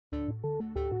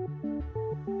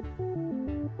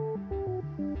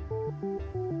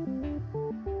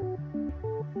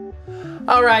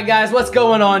Alright guys, what's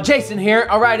going on? Jason here.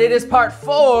 Alright, it is part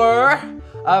 4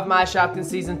 of my Shopkins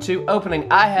Season 2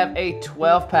 opening. I have a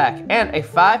 12-pack and a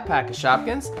 5-pack of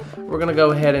Shopkins. We're gonna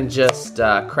go ahead and just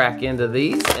crack into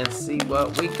these and see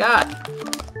what we got.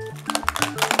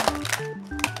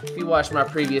 If you watch my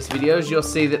previous videos, you'll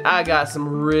see that I got some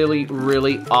really,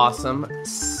 really awesome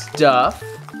stuff.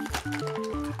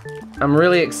 I'm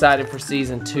really excited for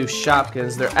Season 2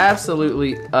 Shopkins. They're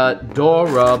absolutely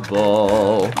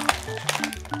adorable.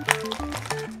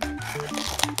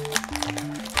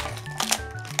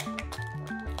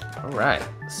 Alright,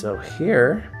 so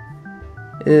here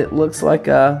it looks like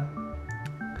a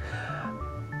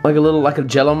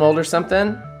Jello mold or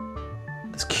something.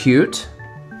 It's cute.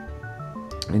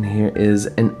 And here is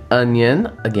an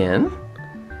onion again.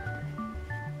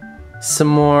 Some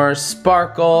more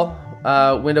sparkle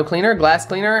window cleaner, glass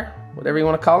cleaner, whatever you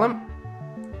want to call them.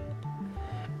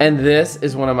 And this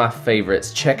is one of my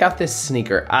favorites. Check out this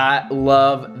sneaker. I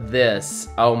love this.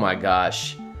 Oh my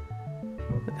gosh.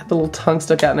 Got the little tongue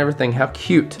stuck out and everything. How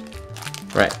cute.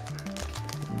 Right.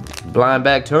 Blind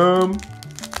bag time.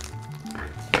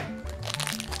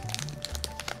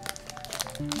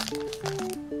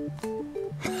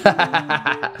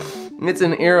 It's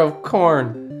an ear of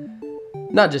corn.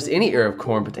 Not just any ear of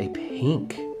corn, but a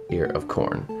pink ear of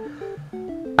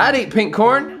corn. I'd eat pink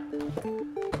corn.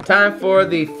 Time for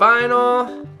the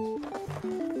final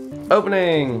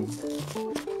opening.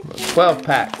 12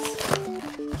 packs.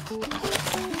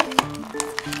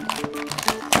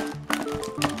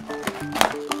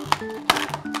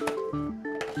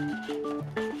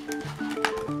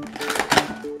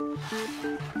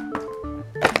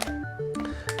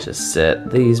 Just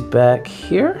set these back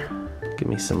here. Give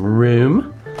me some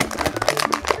room.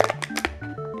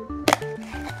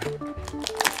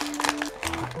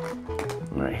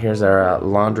 All right, here's our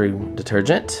laundry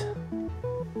detergent.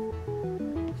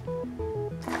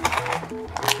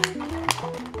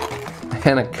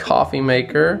 And a coffee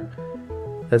maker.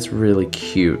 That's really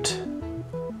cute.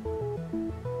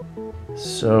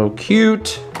 So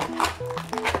cute.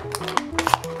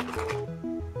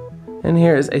 And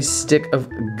here is a stick of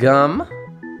gum.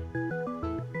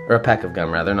 Or a pack of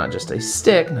gum, rather. Not just a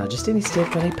stick. Not just any stick,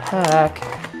 but a pack.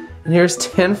 And here's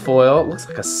tin foil. It looks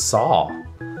like a saw.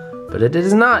 But it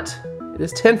is not. It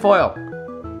is tin foil.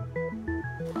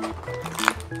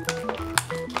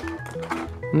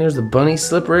 And there's the bunny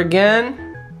slipper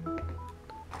again.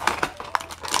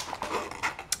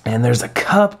 And there's a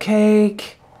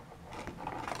cupcake.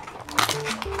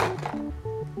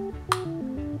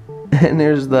 And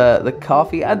there's the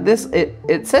coffee.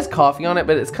 It says coffee on it,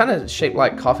 but it's kind of shaped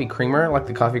like coffee creamer, like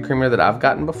the coffee creamer that I've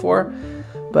gotten before.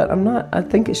 But I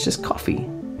think it's just coffee.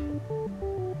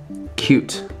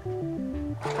 Cute.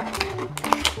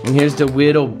 And here's the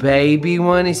little baby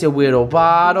one. It's a little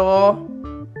bottle.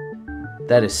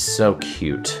 That is so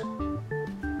cute.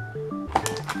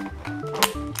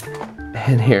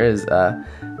 And here is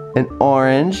an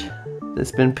orange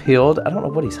that's been peeled. I don't know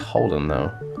what he's holding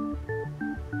though.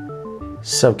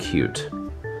 So cute.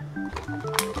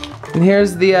 And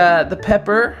here's the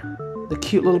pepper, the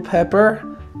cute little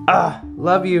pepper. Ah,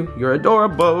 love you. You're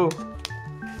adorable.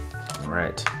 All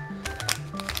right.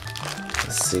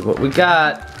 Let's see what we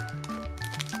got.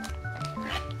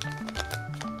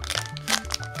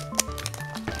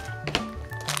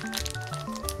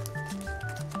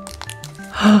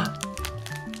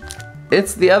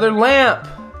 It's the other lamp.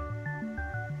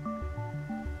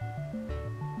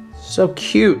 So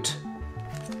cute.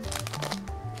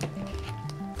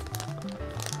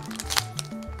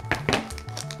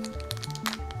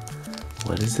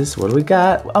 What is this? What do we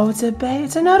got? Oh, it's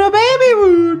another baby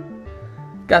food.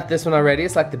 Got this one already.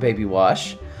 It's like the baby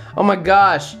wash. Oh my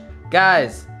gosh.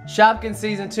 Guys, Shopkins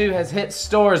Season 2 has hit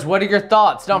stores. What are your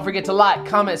thoughts? Don't forget to like,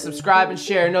 comment, subscribe, and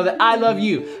share. Know that I love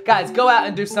you. Guys, go out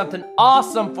and do something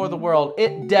awesome for the world.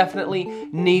 It definitely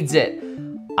needs it.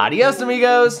 Adios,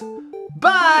 amigos.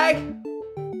 Bye.